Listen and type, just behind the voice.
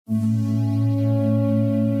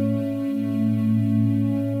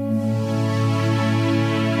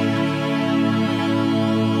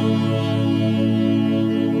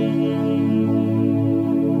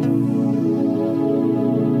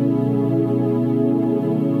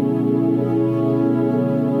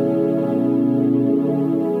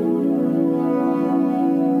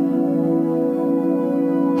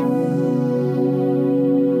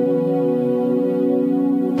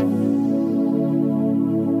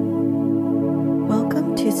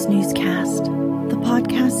Snoozecast, the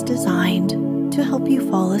podcast designed to help you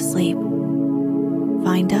fall asleep.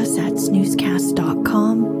 Find us at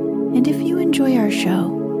snoozecast.com, and if you enjoy our show,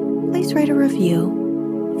 please write a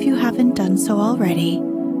review if you haven't done so already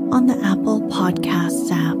on the Apple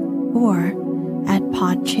Podcasts app or at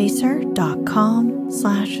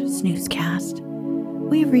podchaser.com/snoozecast.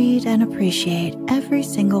 We read and appreciate every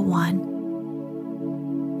single one.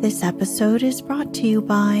 This episode is brought to you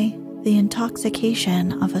by The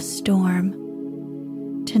Intoxication of a Storm.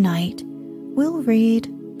 Tonight, we'll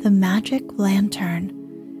read The Magic Lantern,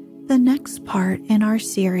 the next part in our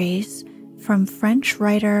series from French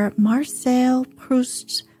writer Marcel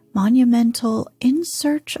Proust's monumental In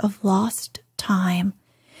Search of Lost Time,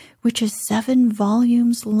 which is 7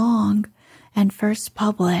 volumes long and first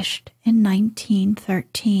published in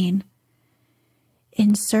 1913.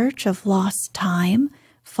 In Search of Lost Time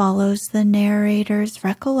follows the narrator's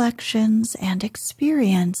recollections and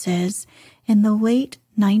experiences in the late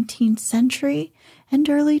 19th century and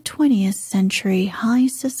early 20th century high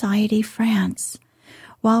society France,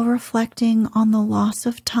 while reflecting on the loss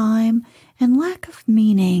of time and lack of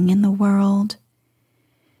meaning in the world.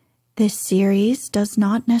 This series does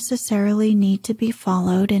not necessarily need to be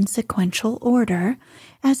followed in sequential order,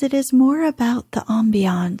 as it is more about the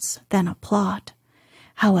ambiance than a plot.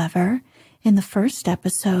 However, in the first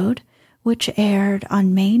episode, which aired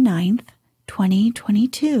on May 9th,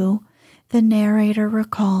 2022, the narrator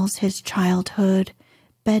recalls his childhood,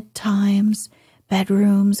 bedtimes,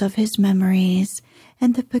 bedrooms of his memories,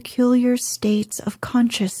 and the peculiar states of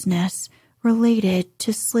consciousness related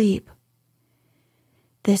to sleep.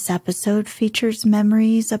 This episode features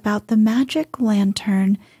memories about the magic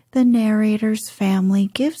lantern the narrator's family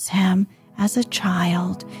gives him as a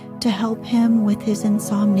child to help him with his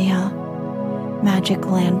insomnia. Magic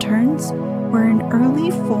lanterns were an early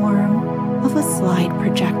form of a slide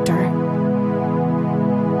projector.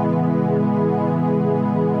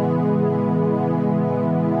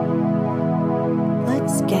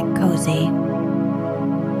 Let's get cozy.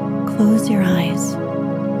 Close your eyes.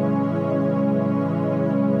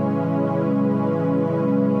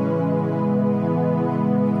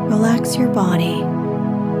 Relax your body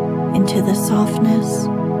into the softness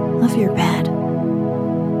of your bed.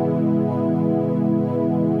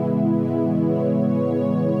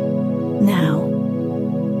 Now,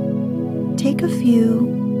 take a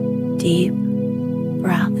few deep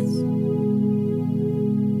breaths.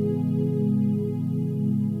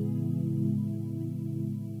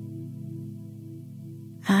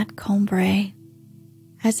 At Cambrai,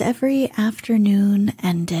 as every afternoon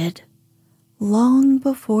ended, long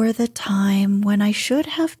before the time when I should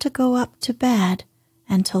have to go up to bed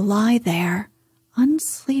and to lie there,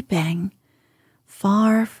 unsleeping,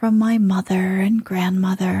 far from my mother and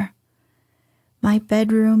grandmother, my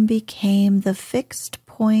bedroom became the fixed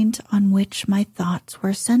point on which my thoughts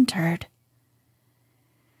were centered.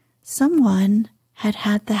 Someone had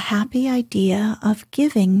had the happy idea of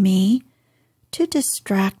giving me, to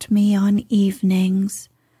distract me on evenings,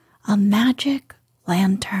 a magic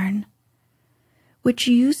lantern, which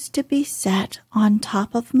used to be set on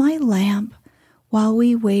top of my lamp while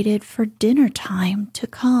we waited for dinner time to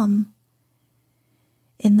come.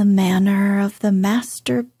 In the manner of the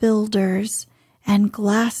master builders and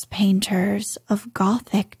glass painters of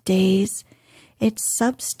Gothic days, it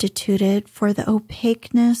substituted for the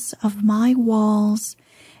opaqueness of my walls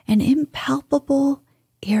an impalpable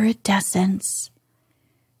iridescence,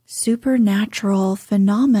 supernatural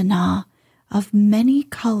phenomena of many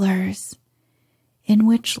colors, in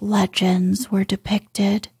which legends were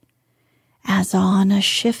depicted, as on a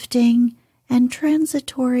shifting and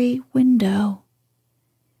transitory window.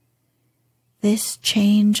 This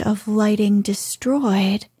change of lighting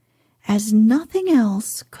destroyed, as nothing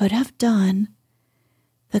else could have done,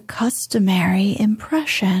 the customary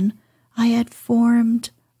impression I had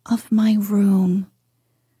formed of my room.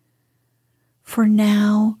 For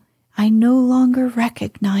now I no longer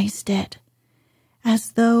recognized it,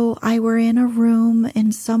 as though I were in a room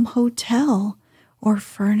in some hotel or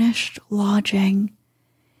furnished lodging,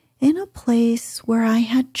 in a place where I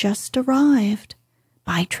had just arrived,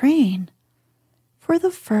 by train, for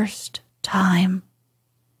the first time.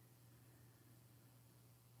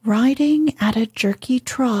 Riding at a jerky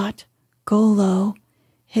trot, Golo,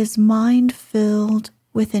 his mind filled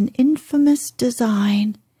with an infamous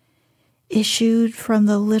design, issued from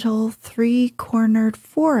the little 3-cornered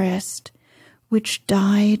forest which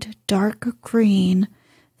dyed dark green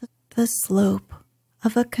the slope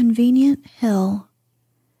of a convenient hill,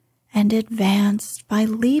 and advanced by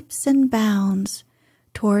leaps and bounds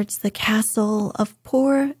towards the castle of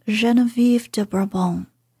poor Geneviève de Bourbon,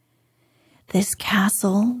 This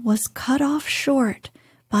castle was cut off short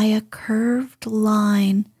by a curved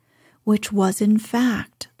line, which was in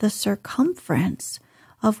fact the circumference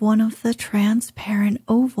of one of the transparent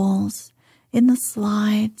ovals in the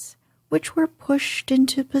slides, which were pushed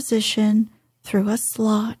into position through a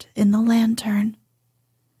slot in the lantern.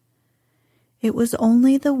 It was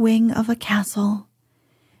only the wing of a castle,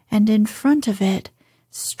 and in front of it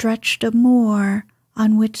stretched a moor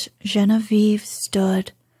on which Genevieve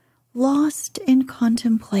stood, lost in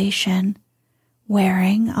contemplation,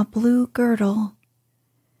 wearing a blue girdle.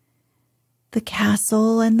 The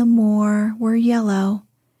castle and the moor were yellow,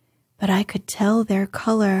 but I could tell their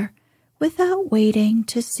color without waiting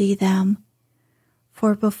to see them,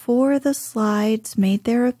 for before the slides made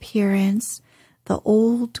their appearance, the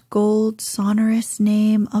old gold sonorous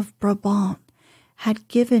name of Brabant had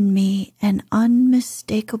given me an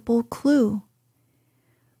unmistakable clue.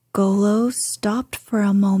 Golo stopped for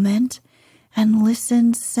a moment and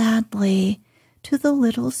listened sadly to the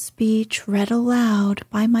little speech read aloud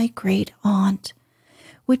by my great aunt,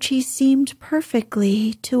 which he seemed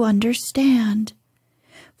perfectly to understand,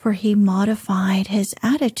 for he modified his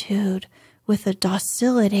attitude with a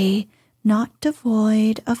docility not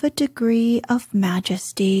devoid of a degree of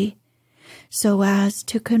majesty, so as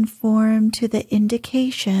to conform to the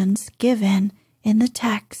indications given in the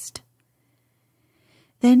text.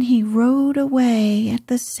 Then he rode away at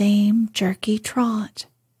the same jerky trot,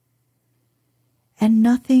 and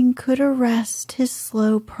nothing could arrest his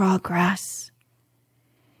slow progress.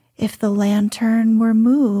 If the lantern were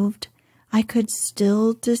moved, I could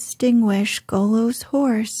still distinguish Golo's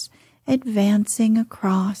horse advancing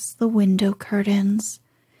across the window curtains,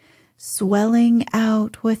 swelling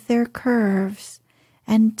out with their curves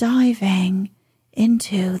and diving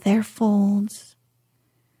into their folds.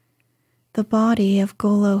 The body of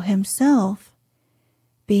Golo himself,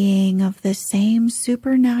 being of the same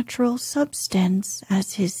supernatural substance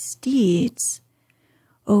as his steeds,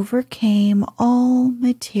 overcame all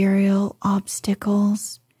material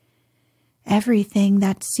obstacles, everything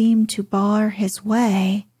that seemed to bar his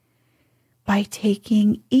way, by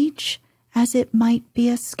taking each as it might be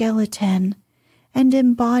a skeleton and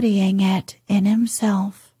embodying it in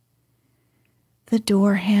himself. The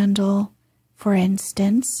door handle, for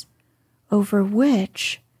instance, over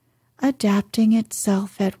which, adapting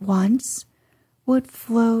itself at once, would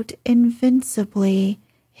float invincibly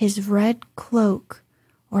his red cloak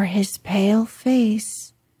or his pale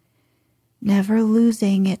face, never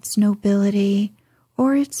losing its nobility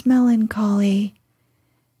or its melancholy,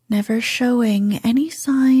 never showing any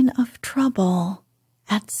sign of trouble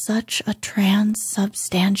at such a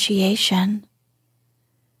transubstantiation.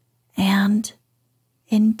 And,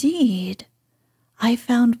 indeed, I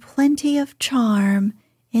found plenty of charm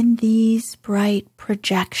in these bright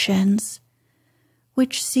projections,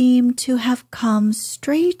 which seemed to have come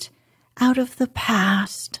straight out of the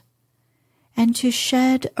past, and to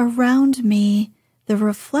shed around me the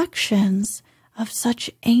reflections of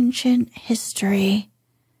such ancient history.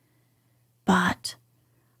 But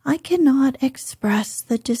I cannot express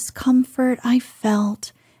the discomfort I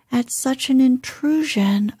felt at such an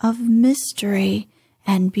intrusion of mystery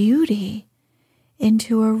and beauty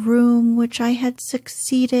into a room which I had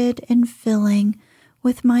succeeded in filling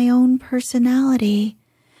with my own personality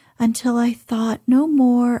until I thought no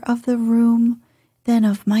more of the room than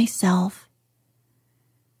of myself.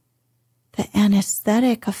 The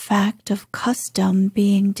anesthetic effect of custom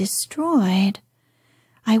being destroyed,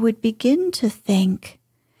 I would begin to think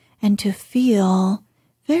and to feel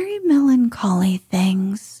very melancholy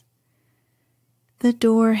things. The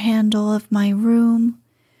door handle of my room,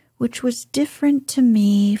 which was different to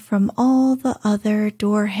me from all the other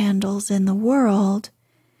door handles in the world,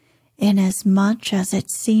 inasmuch as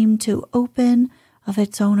it seemed to open of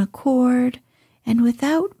its own accord and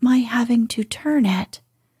without my having to turn it,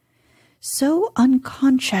 so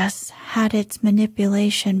unconscious had its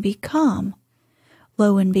manipulation become,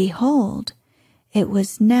 lo and behold, it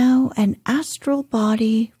was now an astral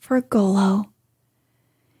body for Golo.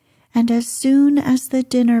 And as soon as the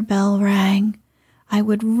dinner bell rang, I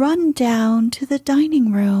would run down to the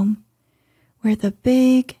dining room, where the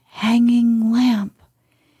big hanging lamp,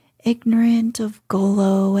 ignorant of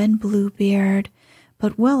Golo and Bluebeard,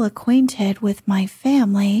 but well acquainted with my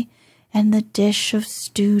family and the dish of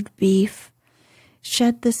stewed beef,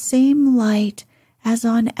 shed the same light as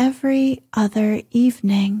on every other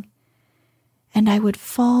evening, and I would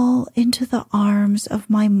fall into the arms of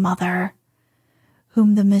my mother,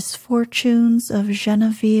 whom the misfortunes of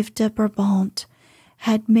Genevieve de Brabant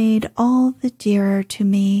had made all the dearer to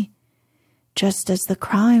me, just as the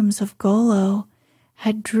crimes of Golo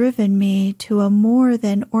had driven me to a more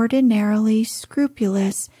than ordinarily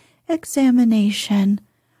scrupulous examination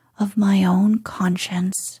of my own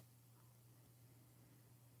conscience.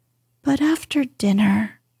 But after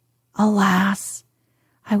dinner, alas,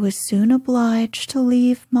 I was soon obliged to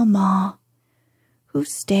leave Mamma, who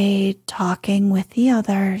stayed talking with the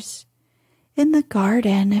others, in the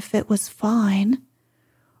garden if it was fine,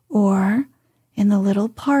 or in the little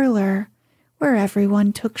parlor where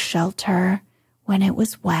everyone took shelter when it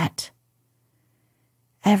was wet.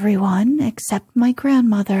 Everyone except my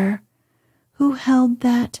grandmother, who held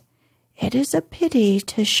that it is a pity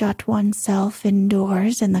to shut oneself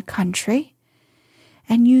indoors in the country,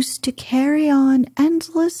 and used to carry on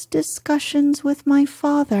endless discussions with my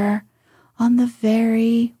father on the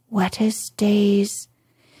very wettest days,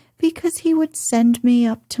 because he would send me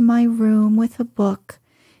up to my room with a book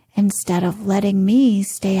instead of letting me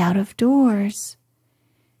stay out of doors.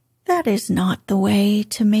 That is not the way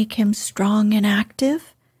to make him strong and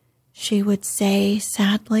active, she would say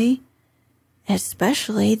sadly,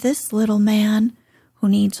 especially this little man who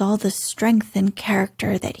needs all the strength and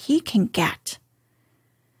character that he can get.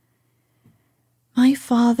 My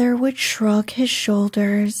father would shrug his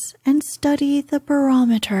shoulders and study the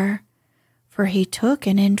barometer, for he took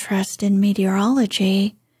an interest in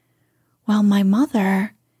meteorology, while my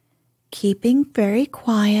mother, keeping very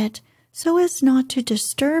quiet so as not to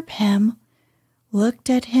disturb him, looked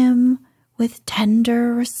at him with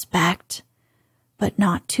tender respect, but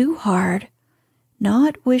not too hard,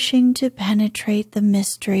 not wishing to penetrate the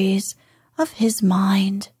mysteries of his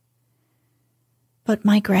mind. But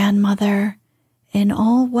my grandmother, in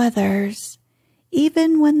all weathers,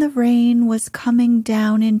 even when the rain was coming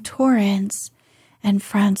down in torrents and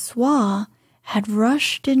Francois had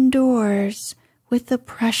rushed indoors with the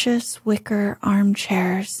precious wicker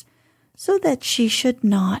armchairs so that she should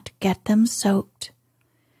not get them soaked,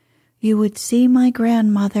 you would see my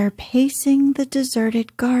grandmother pacing the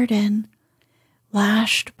deserted garden,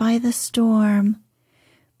 lashed by the storm,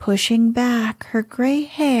 pushing back her gray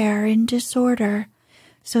hair in disorder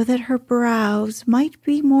so that her brows might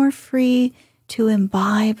be more free to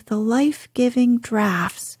imbibe the life-giving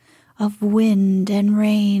draughts of wind and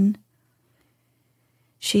rain.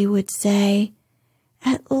 She would say,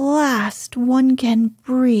 "At last one can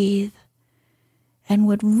breathe," and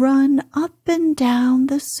would run up and down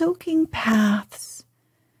the soaking paths,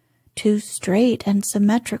 too straight and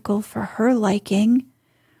symmetrical for her liking,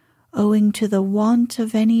 owing to the want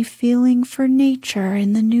of any feeling for nature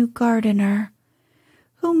in the new gardener,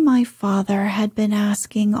 whom my father had been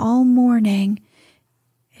asking all morning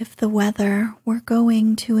if the weather were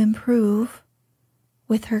going to improve,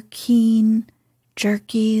 with her keen,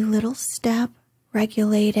 jerky little step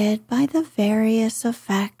regulated by the various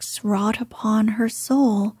effects wrought upon her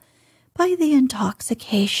soul by the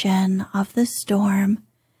intoxication of the storm,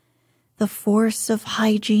 the force of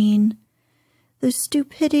hygiene, the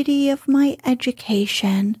stupidity of my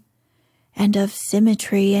education, and of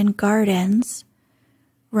symmetry in gardens,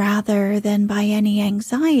 rather than by any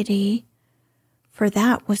anxiety, for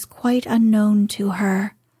that was quite unknown to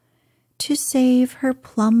her, to save her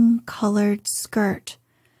plum-colored skirt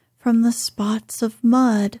from the spots of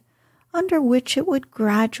mud under which it would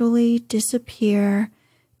gradually disappear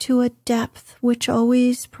to a depth which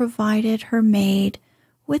always provided her maid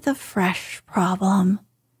with a fresh problem.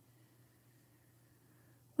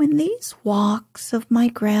 When these walks of my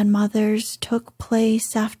grandmother's took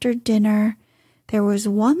place after dinner, there was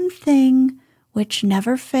one thing which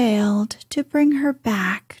never failed to bring her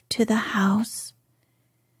back to the house.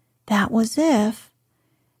 That was if,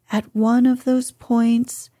 at one of those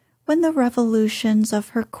points when the revolutions of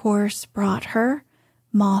her course brought her,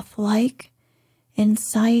 moth-like, in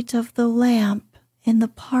sight of the lamp in the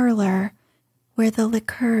parlor where the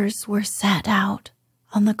liqueurs were set out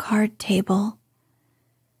on the card table,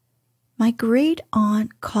 my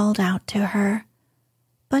great-aunt called out to her,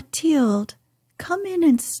 "Bathilde, come in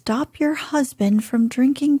and stop your husband from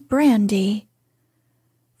drinking brandy."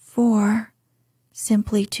 For,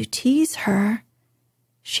 simply to tease her,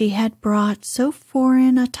 she had brought so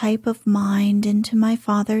foreign a type of mind into my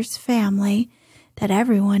father's family that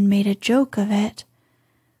everyone made a joke of it.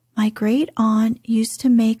 My great-aunt used to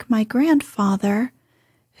make my grandfather,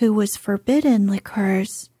 who was forbidden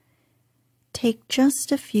liqueurs, take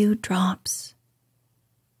just a few drops.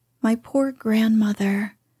 My poor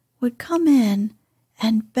grandmother would come in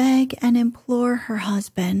and beg and implore her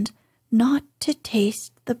husband not to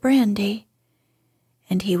taste the brandy,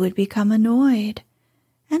 and he would become annoyed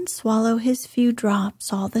and swallow his few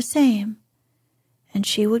drops all the same, and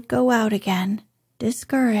she would go out again,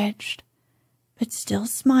 discouraged, but still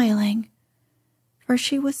smiling, for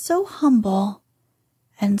she was so humble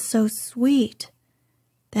and so sweet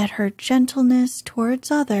that her gentleness towards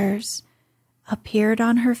others appeared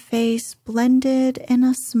on her face blended in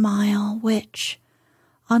a smile which,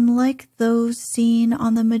 unlike those seen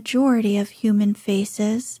on the majority of human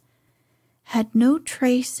faces, had no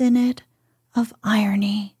trace in it of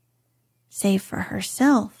irony, save for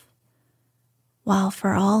herself, while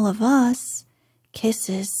for all of us,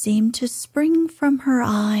 kisses seemed to spring from her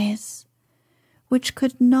eyes, which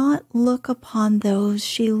could not look upon those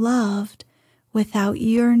she loved without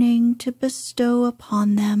yearning to bestow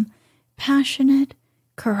upon them passionate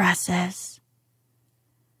caresses.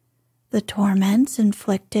 The torments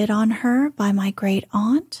inflicted on her by my great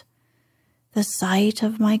aunt, the sight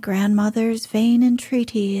of my grandmother's vain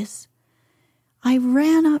entreaties, I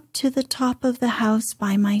ran up to the top of the house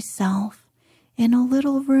by myself in a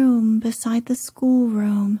little room beside the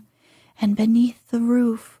schoolroom and beneath the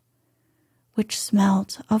roof, which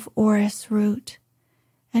smelt of orris root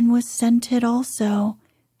and was scented also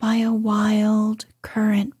by a wild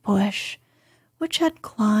currant bush which had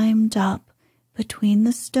climbed up between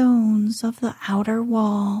the stones of the outer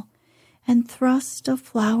wall and thrust a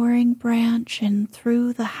flowering branch in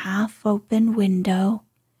through the half-open window.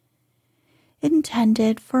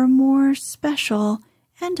 Intended for a more special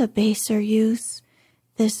and a baser use,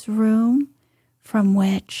 this room, from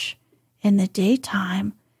which, in the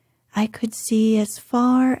daytime, I could see as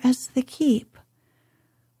far as the keep,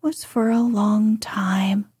 was for a long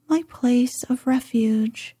time my place of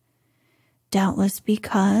refuge, doubtless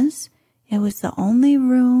because it was the only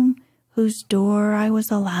room whose door I was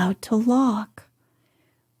allowed to lock,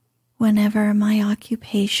 whenever my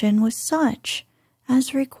occupation was such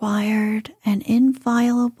as required an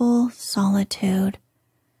inviolable solitude,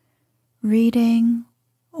 reading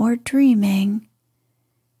or dreaming,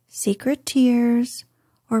 secret tears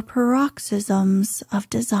or paroxysms of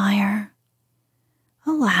desire.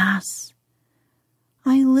 Alas,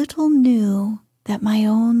 I little knew that my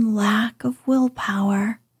own lack of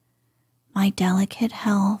willpower, my delicate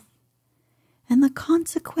health, and the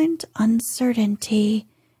consequent uncertainty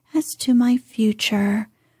as to my future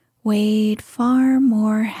weighed far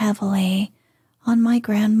more heavily on my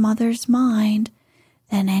grandmother's mind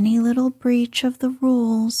than any little breach of the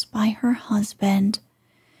rules by her husband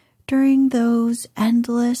during those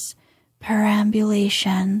endless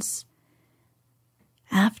perambulations,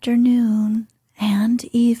 afternoon and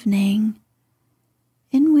evening,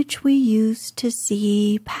 in which we used to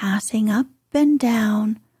see passing up and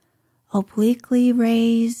down, obliquely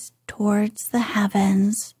raised towards the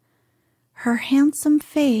heavens, her handsome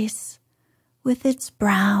face with its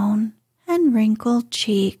brown and wrinkled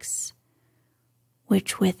cheeks,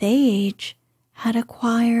 which with age had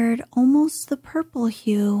acquired almost the purple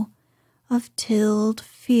hue of tilled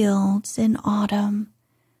fields in autumn,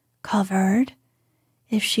 covered,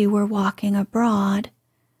 if she were walking abroad,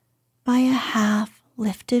 by a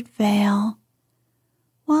half-lifted veil,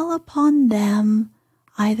 while upon them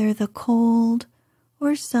either the cold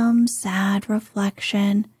or some sad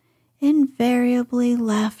reflection invariably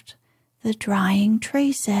left the drying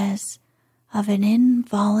traces of an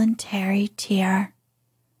involuntary tear.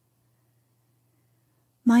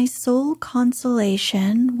 My sole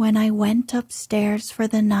consolation when I went upstairs for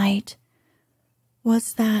the night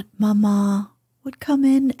was that Mamma would come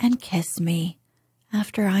in and kiss me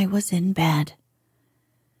after I was in bed.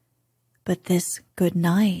 But this good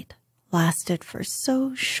night lasted for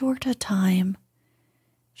so short a time.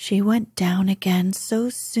 She went down again so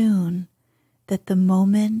soon that the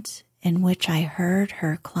moment in which I heard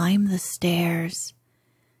her climb the stairs,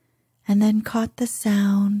 and then caught the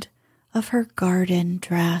sound of her garden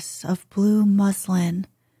dress of blue muslin,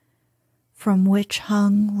 from which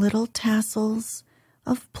hung little tassels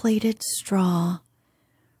of plaited straw,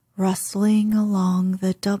 rustling along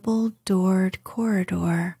the double-doored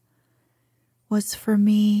corridor, was for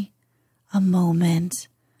me a moment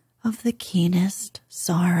of the keenest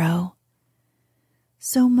sorrow.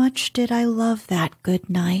 So much did I love that good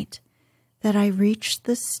night that I reached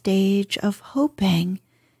the stage of hoping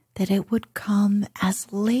that it would come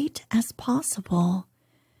as late as possible,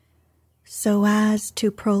 so as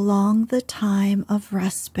to prolong the time of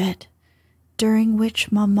respite during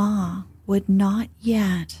which Mamma would not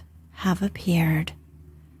yet have appeared.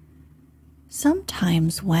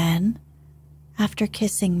 Sometimes when, after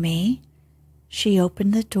kissing me, she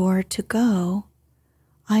opened the door to go,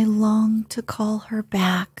 I longed to call her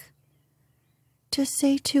back, to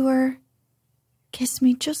say to her, "Kiss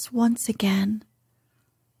me just once again."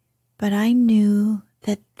 But I knew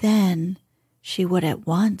that then she would at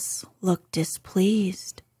once look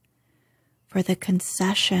displeased, for the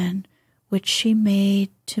concession which she made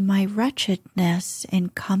to my wretchedness in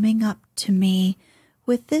coming up to me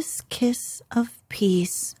with this kiss of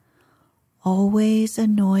peace, always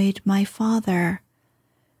annoyed my father,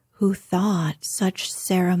 who thought such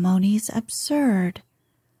ceremonies absurd,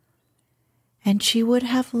 and she would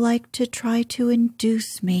have liked to try to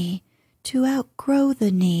induce me to outgrow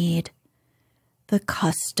the need, the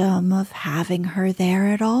custom of having her there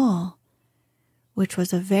at all, which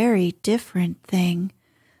was a very different thing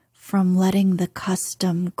from letting the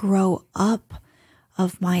custom grow up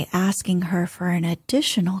of my asking her for an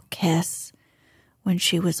additional kiss when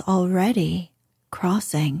she was already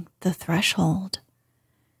crossing the threshold.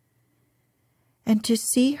 And to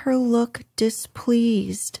see her look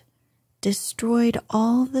displeased destroyed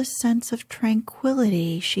all the sense of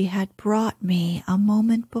tranquility she had brought me a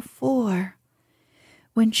moment before,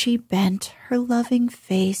 when she bent her loving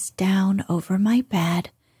face down over my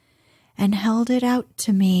bed and held it out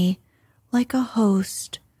to me like a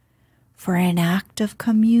host for an act of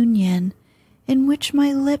communion in which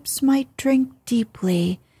my lips might drink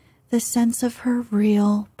deeply the sense of her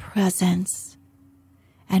real presence,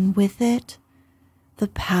 and with it the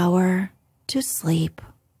power to sleep.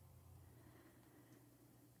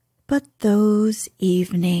 But those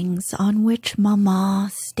evenings on which Mamma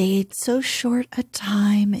stayed so short a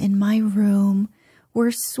time in my room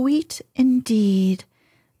were sweet indeed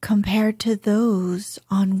compared to those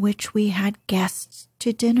on which we had guests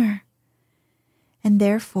to dinner, and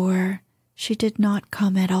therefore she did not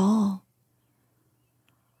come at all.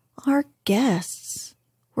 Our guests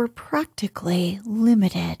were practically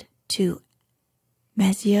limited to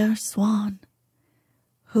Monsieur Swann,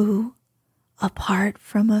 who, apart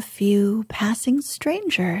from a few passing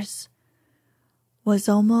strangers, was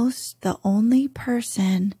almost the only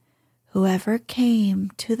person who ever came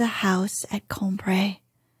to the house at Combray.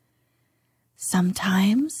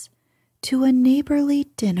 Sometimes to a neighborly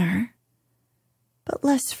dinner, but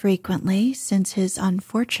less frequently since his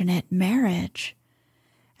unfortunate marriage,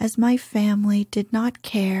 as my family did not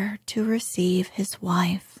care to receive his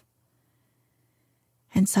wife,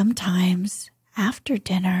 and sometimes after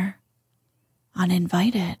dinner,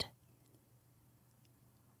 uninvited.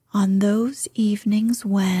 On those evenings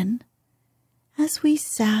when, as we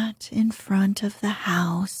sat in front of the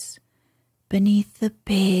house beneath the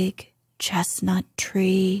big chestnut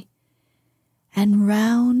tree and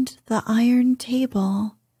round the iron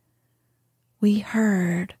table, we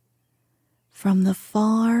heard from the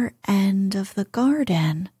far end of the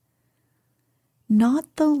garden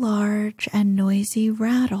not the large and noisy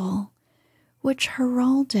rattle which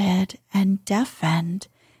heralded and deafened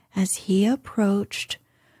as he approached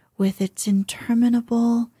with its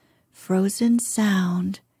interminable frozen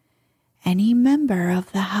sound any member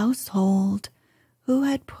of the household who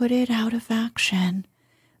had put it out of action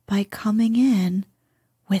by coming in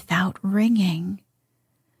without ringing,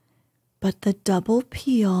 but the double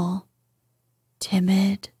peal,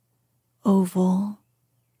 timid, oval,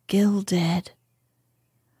 gilded,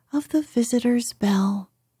 of the visitor's bell.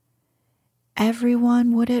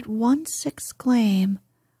 Everyone would at once exclaim,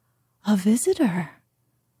 "A visitor!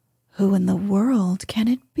 Who in the world can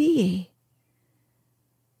it be?"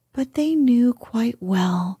 But they knew quite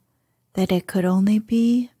well that it could only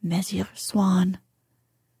be Monsieur Swann.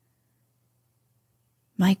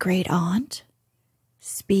 My great-aunt,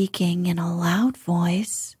 speaking in a loud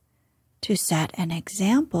voice to set an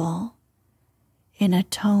example, in a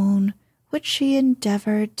tone which she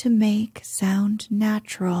endeavored to make sound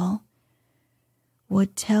natural,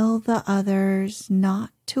 would tell the others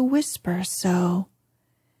not to whisper so,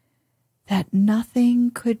 that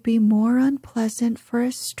nothing could be more unpleasant for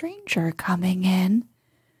a stranger coming in,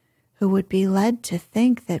 who would be led to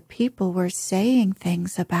think that people were saying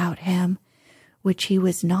things about him which he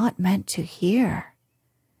was not meant to hear.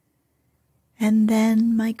 And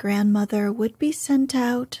then my grandmother would be sent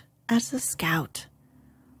out as a scout,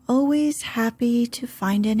 always happy to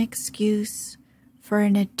find an excuse for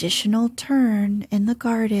an additional turn in the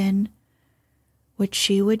garden, which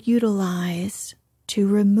she would utilize to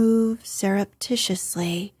remove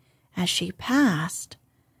surreptitiously as she passed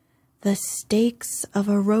the stakes of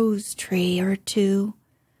a rose tree or two,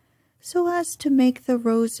 so as to make the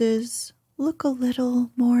roses look a little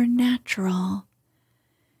more natural,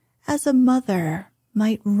 as a mother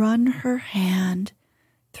might run her hand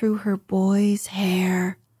through her boy's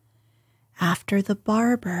hair after the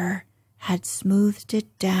barber had smoothed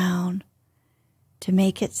it down to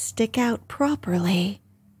make it stick out properly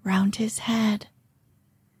round his head.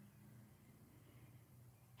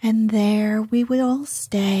 And there we would all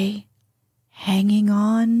stay, hanging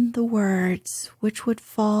on the words which would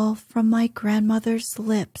fall from my grandmother's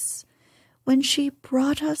lips when she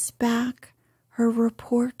brought us back her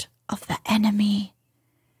report of the enemy,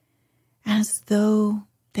 as though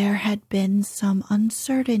there had been some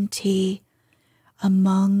uncertainty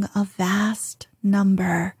among a vast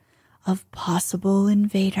number of possible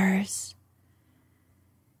invaders.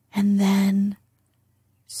 And then,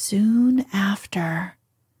 soon after,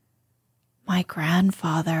 my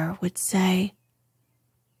grandfather would say,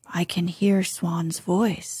 "I can hear Swan's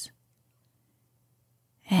voice."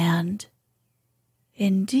 And,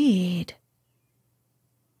 indeed,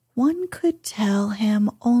 one could tell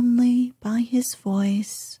him only by his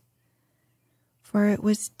voice, for it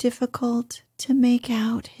was difficult to make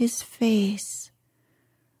out his face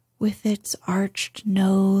with its arched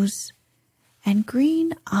nose and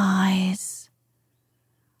green eyes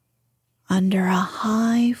under a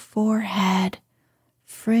high forehead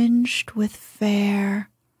fringed with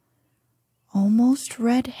fair, almost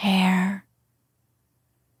red hair,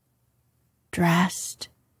 dressed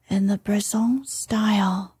in the Bresson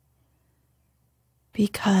style,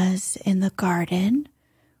 because in the garden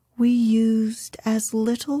we used as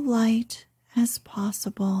little light as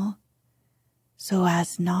possible so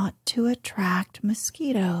as not to attract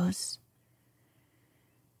mosquitoes,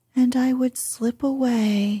 and I would slip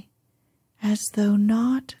away as though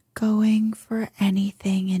not going for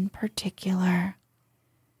anything in particular,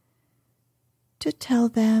 to tell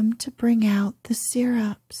them to bring out the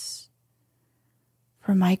syrups,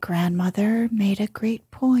 for my grandmother made a great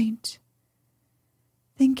point,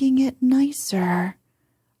 thinking it nicer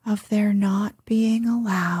of their not being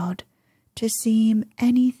allowed to seem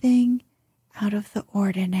anything out of the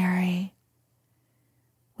ordinary,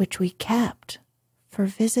 which we kept for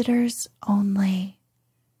visitors only.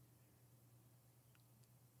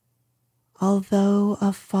 Although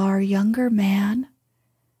a far younger man,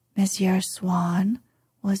 Monsieur Swann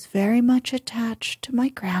was very much attached to my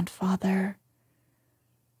grandfather,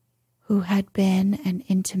 who had been an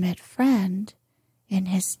intimate friend in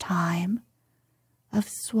his time of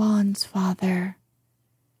Swann's father,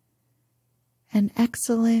 an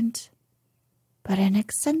excellent but an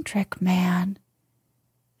eccentric man,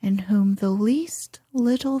 in whom the least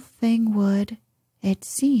little thing would, it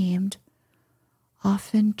seemed,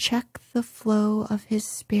 often check the flow of his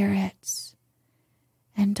spirits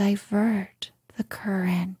and divert the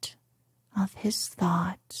current of his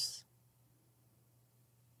thoughts.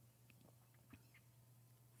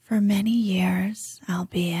 For many years,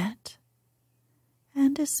 albeit,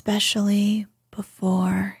 and especially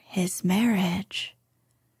before his marriage,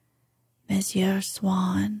 Monsieur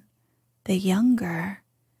Swann, the younger,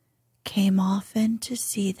 came often to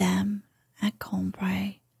see them at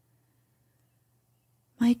Combray.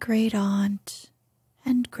 My great-aunt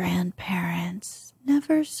and grandparents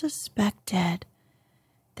never suspected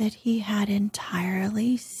that he had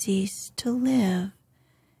entirely ceased to live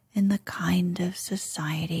in the kind of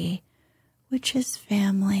society which his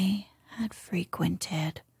family had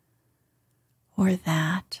frequented, or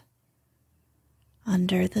that,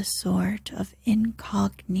 under the sort of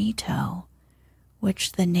incognito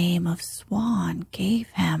which the name of Swann gave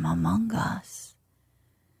him among us,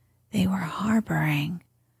 they were harboring,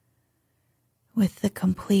 with the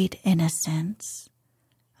complete innocence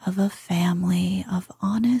of a family of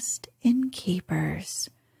honest innkeepers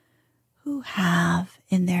who have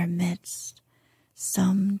in their midst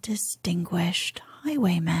some distinguished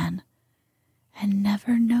highwaymen and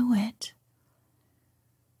never know it.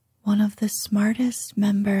 One of the smartest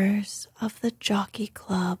members of the Jockey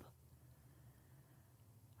Club,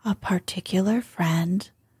 a particular friend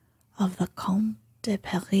of the Comte de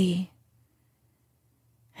Paris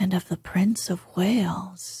and of the Prince of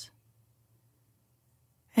Wales,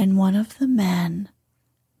 and one of the men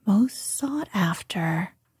most sought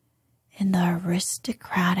after in the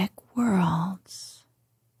aristocratic worlds.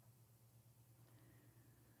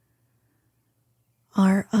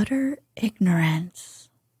 Our utter ignorance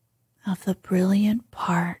of the brilliant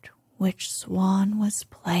part which Swann was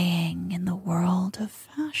playing in the world of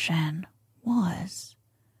fashion was,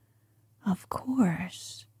 of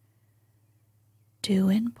course, due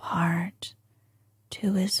in part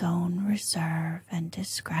to his own reserve and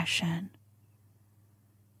discretion,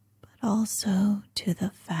 but also to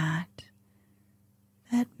the fact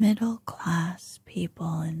that middle-class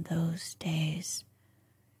people in those days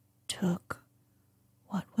took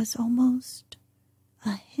what was almost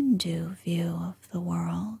a Hindu view of the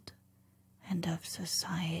world and of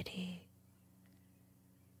society,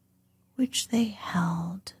 which they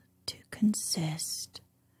held to consist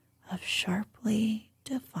of sharply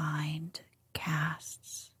defined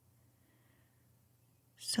castes,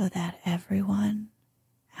 so that everyone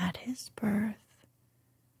at his birth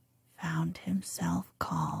found found himself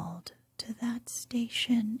called to that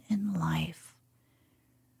station in life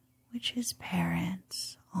which his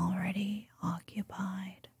parents already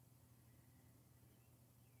occupied,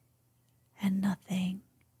 and nothing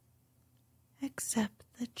except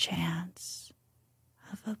the chance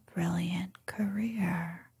of a brilliant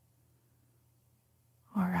career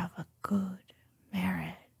or of a good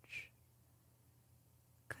marriage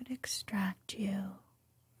could extract you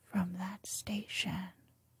from that station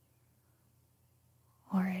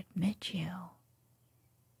or admit you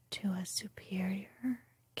to a superior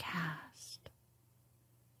caste.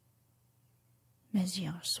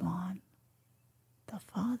 Monsieur Swan, the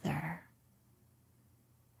father,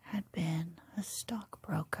 had been a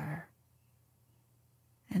stockbroker,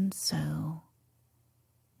 and so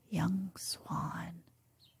young Swan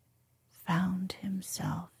found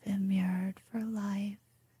himself immured for life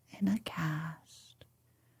in a caste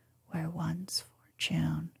where one's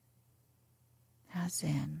fortune, as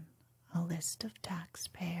in a list of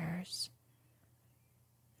taxpayers,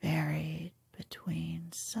 varied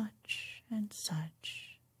between such and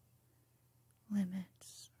such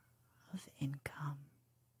limits of income.